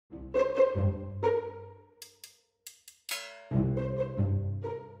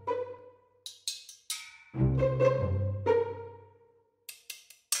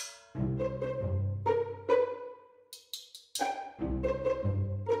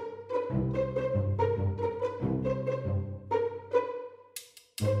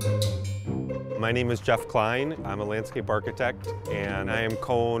My name is Jeff Klein. I'm a landscape architect and I am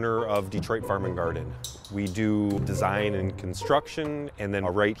co-owner of Detroit Farm and Garden. We do design and construction, and then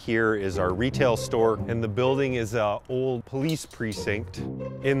right here is our retail store, and the building is an old police precinct.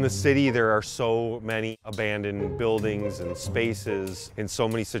 In the city there are so many abandoned buildings and spaces. In so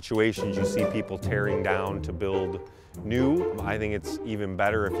many situations you see people tearing down to build new. I think it's even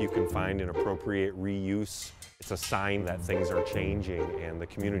better if you can find an appropriate reuse. It's a sign that things are changing and the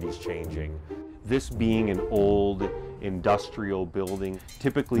community's changing. This being an old industrial building,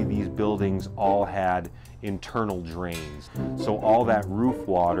 typically these buildings all had internal drains. So all that roof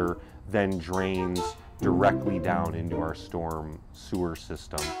water then drains directly down into our storm sewer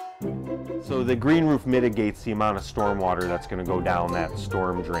system. So the green roof mitigates the amount of storm water that's going to go down that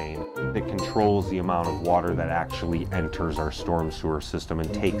storm drain. It controls the amount of water that actually enters our storm sewer system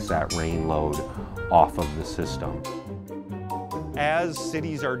and takes that rain load off of the system. As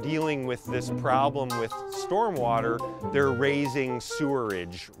cities are dealing with this problem with stormwater, they're raising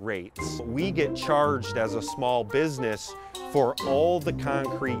sewerage rates. We get charged as a small business for all the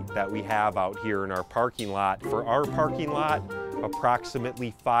concrete that we have out here in our parking lot. For our parking lot,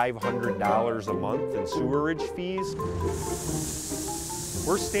 approximately $500 a month in sewerage fees.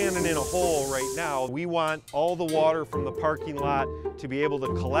 We're standing in a hole right now. We want all the water from the parking lot to be able to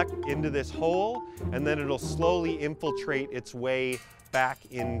collect into this hole, and then it'll slowly infiltrate its way back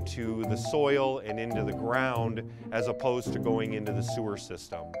into the soil and into the ground as opposed to going into the sewer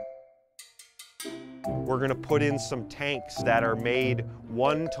system. We're going to put in some tanks that are made,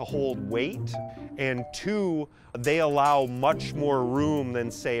 one, to hold weight, and two, they allow much more room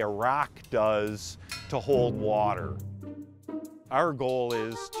than, say, a rock does to hold water. Our goal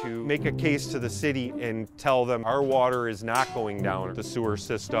is to make a case to the city and tell them our water is not going down the sewer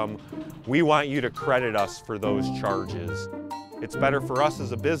system. We want you to credit us for those charges. It's better for us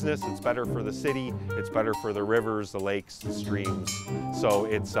as a business, it's better for the city, it's better for the rivers, the lakes, the streams. So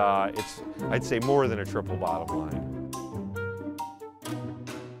it's I'd say, more than a triple bottom line.